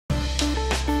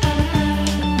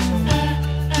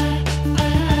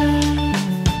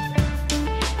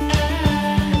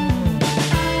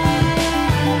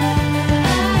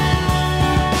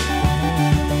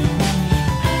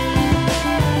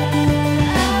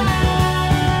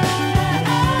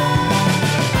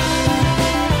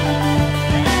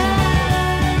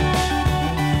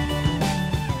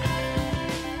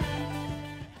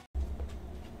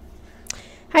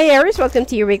Hi Aries, welcome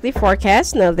to your weekly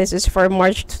forecast. Now this is for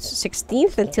March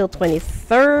 16th until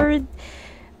 23rd.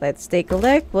 Let's take a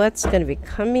look what's going to be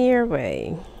coming your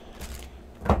way.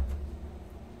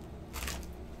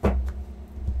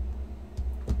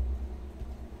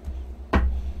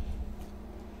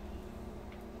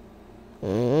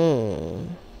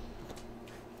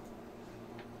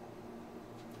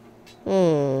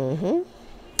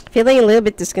 Feeling a little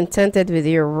bit discontented with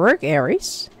your work,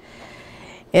 Aries.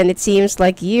 And it seems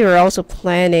like you're also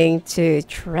planning to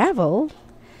travel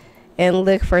and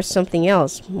look for something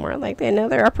else. More like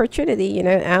another opportunity, you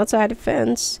know, outside the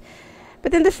fence.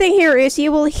 But then the thing here is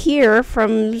you will hear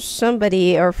from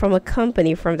somebody or from a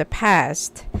company from the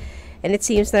past. And it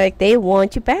seems like they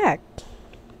want you back.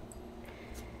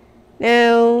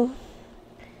 Now,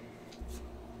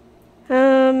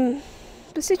 the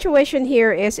situation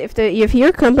here is if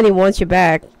your company wants you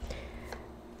back,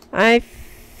 I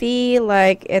feel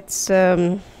like it's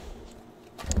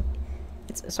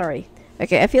sorry.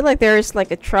 Okay, I feel like there's like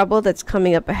a trouble that's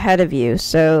coming up ahead of you.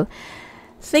 So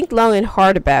think long and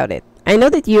hard about it. I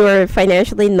know that you are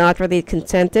financially not really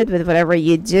contented with whatever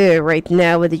you do right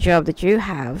now with the job that you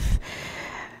have.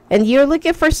 And you're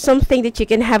looking for something that you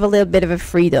can have a little bit of a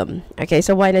freedom. Okay,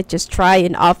 so why not just try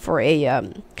and opt for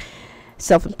a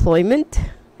self-employment?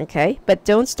 Okay, but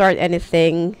don't start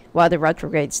anything while the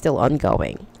retrograde is still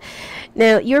ongoing.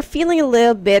 Now, you're feeling a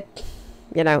little bit,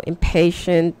 you know,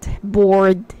 impatient,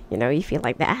 bored. You know, you feel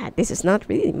like, this is not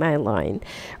really my line.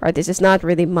 Or this is not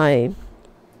really my,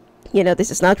 this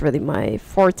is not really my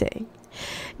forte.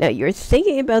 Now, you're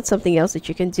thinking about something else that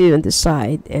you can do on the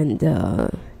side. And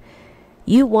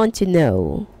you want to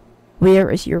know, where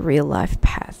is your real life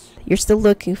path? You're still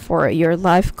looking for your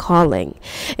life calling.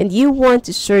 And you want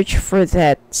to search for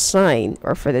that sign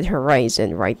or for that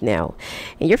horizon right now.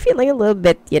 And you're feeling a little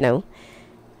bit,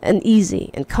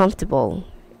 uneasy and comfortable,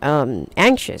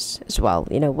 anxious as well.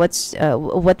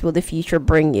 What will the future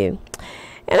bring you?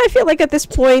 And I feel like at this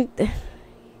point,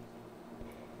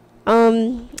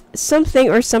 something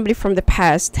or somebody from the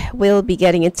past will be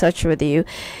getting in touch with you,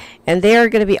 and they are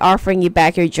going to be offering you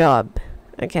back your job.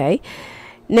 Okay,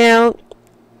 now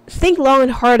think long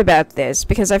and hard about this,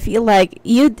 because I feel like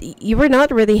you were not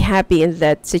really happy in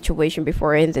that situation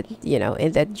before, in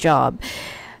that job.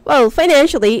 Well,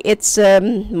 financially, it's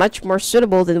much more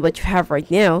suitable than what you have right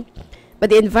now.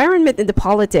 But the environment and the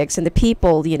politics and the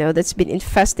people, that's been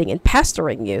infesting and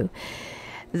pestering you,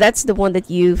 that's the one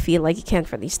that you feel like you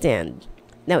can't really stand.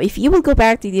 Now, if you will go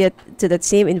back to that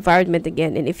same environment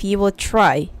again, and if you will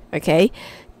try, okay,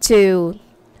 to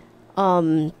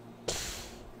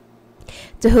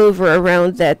hover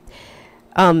around that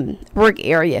work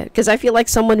area, because I feel like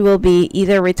someone will be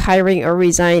either retiring or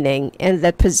resigning, and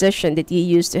that position that you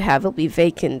used to have will be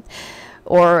vacant,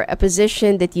 or a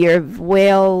position that you're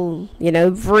well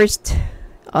versed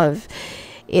of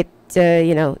it,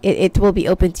 it will be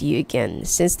open to you again,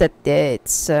 since that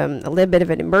it's a little bit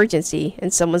of an emergency,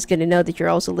 and someone's going to know that you're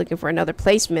also looking for another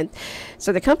placement.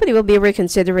 So the company will be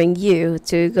reconsidering you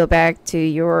to go back to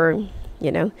your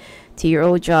to your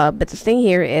old job. But the thing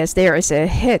here is there is a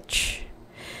hitch.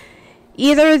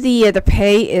 Either the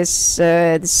pay is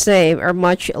the same or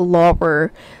much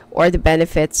lower, or the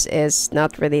benefits is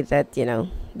not really that,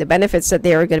 the benefits that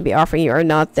they are going to be offering you are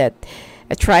not that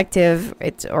attractive.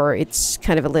 It's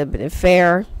kind of a little bit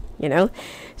unfair,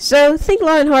 So think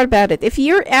long and hard about it. If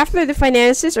you're after the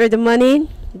finances or the money,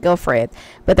 go for it.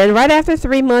 But then right after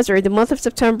 3 months or the month of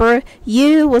September,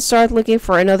 you will start looking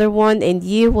for another one, and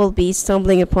you will be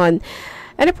stumbling upon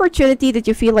an opportunity that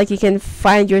you feel like you can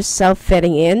find yourself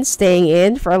fitting in, staying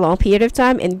in for a long period of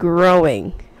time, and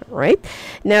growing, right?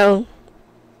 Now,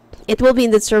 it will be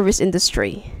in the service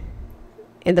industry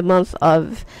in the month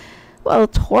of,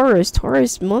 Taurus.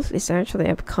 Taurus month is actually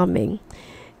upcoming,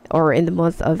 or in the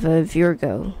month of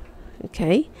Virgo,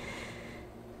 okay?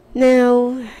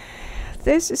 Now,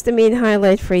 this is the main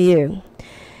highlight for you.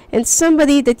 And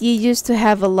somebody that you used to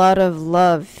have a lot of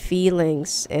love,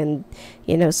 feelings, and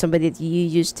somebody that you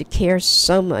used to care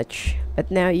so much, but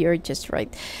now you're just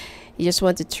right. You just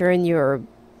want to turn your,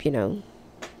 you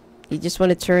just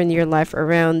want to turn your life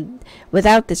around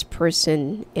without this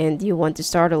person, and you want to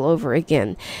start all over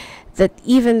again. That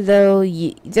even though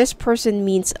this person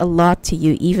means a lot to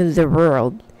you, even the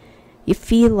world, you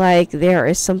feel like there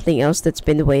is something else that's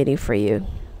been waiting for you.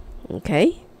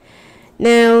 Okay?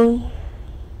 Now,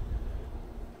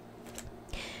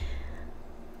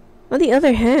 on the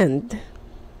other hand,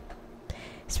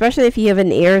 especially if you have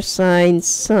an air sign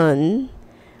sun,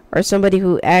 or somebody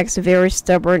who acts very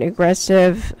stubborn,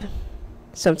 aggressive,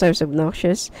 sometimes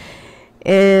obnoxious,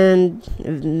 and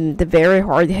the very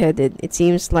hard-headed. It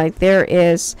seems like there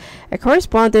is a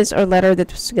correspondence or letter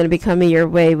that's going to be coming your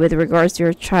way with regards to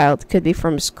your child. Could be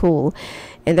from school,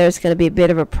 and there's going to be a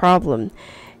bit of a problem.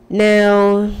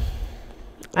 Now,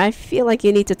 I feel like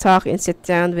you need to talk and sit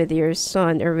down with your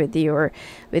son or with your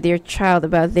child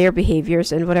about their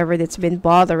behaviors and whatever that's been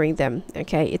bothering them.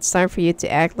 Okay, it's time for you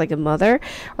to act like a mother,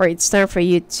 or it's time for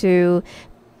you to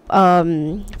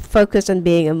focus on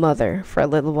being a mother for a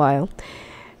little while,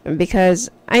 because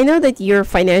I know that you're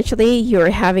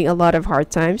having a lot of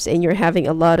hard times, and you're having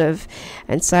a lot of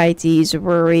anxieties,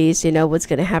 worries, what's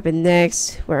going to happen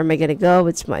next, where am I going to go,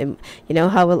 it's my,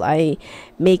 how will I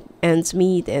make ends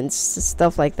meet, and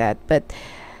stuff like that. But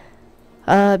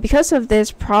because of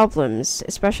these problems,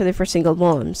 especially for single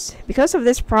moms, because of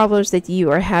these problems that you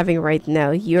are having right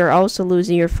now, you're also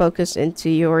losing your focus into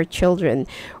your children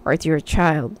or to your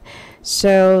child.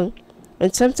 So,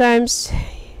 and sometimes,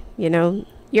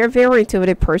 you're a very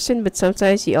intuitive person, but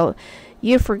sometimes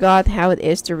you forgot how it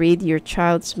is to read your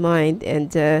child's mind,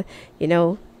 and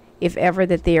if ever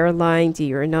that they are lying to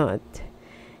you or not.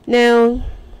 Now,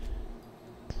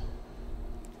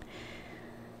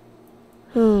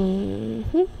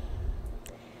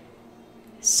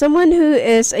 someone who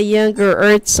is a younger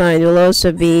earth sign will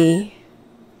also be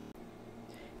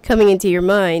coming into your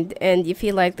mind, and you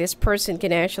feel like this person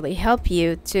can actually help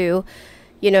you to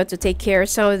to take care of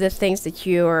some of the things that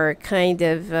you're kind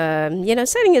of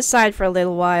setting aside for a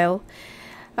little while.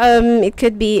 It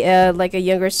could be like a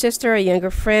younger sister, a younger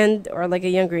friend, or like a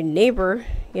younger neighbor,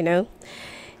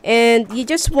 and you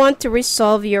just want to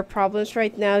resolve your problems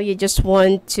right now. You just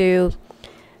want to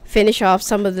finish off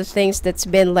some of the things that's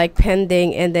been like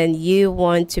pending, and then you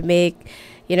want to make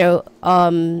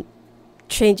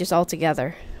changes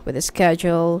altogether with the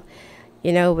schedule,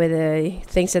 with the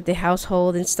things at the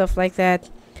household and stuff like that.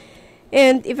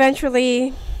 And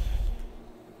eventually,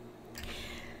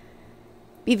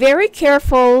 be very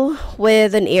careful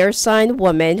with an air sign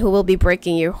woman who will be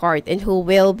breaking your heart, and who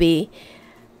will be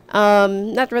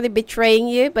not really betraying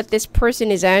you, but this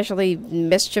person is actually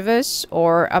mischievous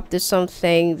or up to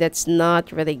something that's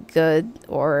not really good,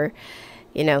 or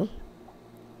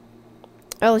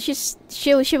well,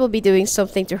 she will be doing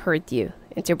something to hurt you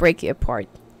and to break you apart.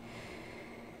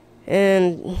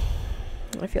 And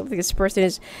I feel like this person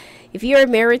is, if you're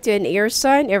married to an air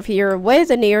sign, or if you're with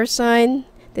an air sign,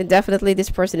 then definitely this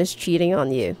person is cheating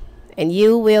on you, and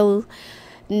you will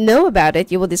know about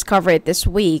it. You will discover it this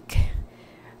week,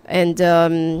 and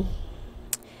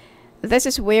this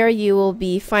is where you will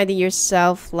be finding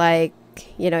yourself like,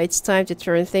 it's time to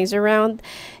turn things around,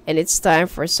 and it's time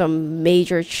for some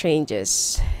major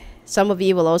changes. Some of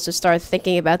you will also start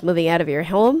thinking about moving out of your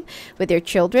home with your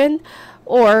children,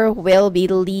 or will be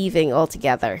leaving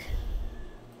altogether.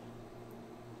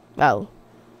 Well,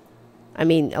 I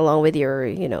mean, along with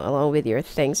your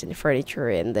things and furniture,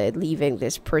 and leaving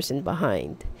this person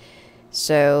behind.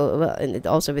 So, well, and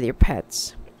also with your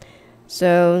pets.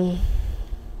 So,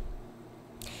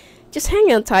 just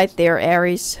hang on tight there,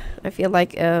 Aries. I feel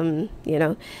like,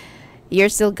 you're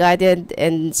still guided,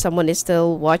 and someone is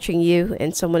still watching you,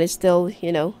 and someone is still,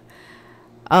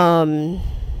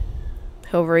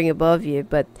 hovering above you.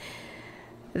 But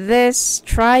this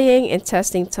trying and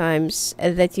testing times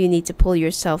that you need to pull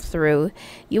yourself through,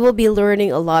 you will be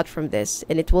learning a lot from this,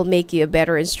 and it will make you a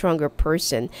better and stronger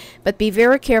person. But be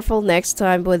very careful next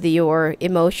time with your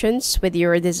emotions, with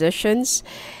your decisions,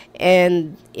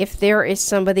 and if there is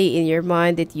somebody in your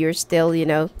mind that you're still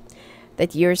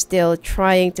that you're still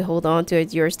trying to hold on to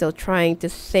it, you're still trying to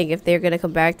think if they're gonna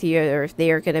come back to you, or if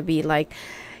they are gonna be like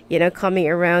coming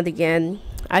around again.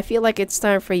 I feel like it's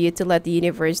time for you to let the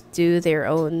universe do their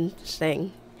own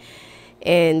thing,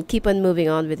 and keep on moving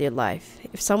on with your life.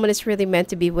 If someone is really meant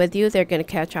to be with you, they're going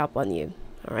to catch up on you.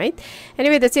 All right.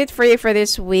 Anyway, that's it for you for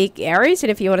this week, Aries.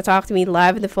 And if you want to talk to me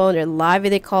live on the phone or live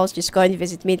video calls, just go and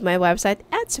visit me at my website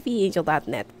at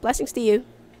sophiaangel.net. Blessings to you.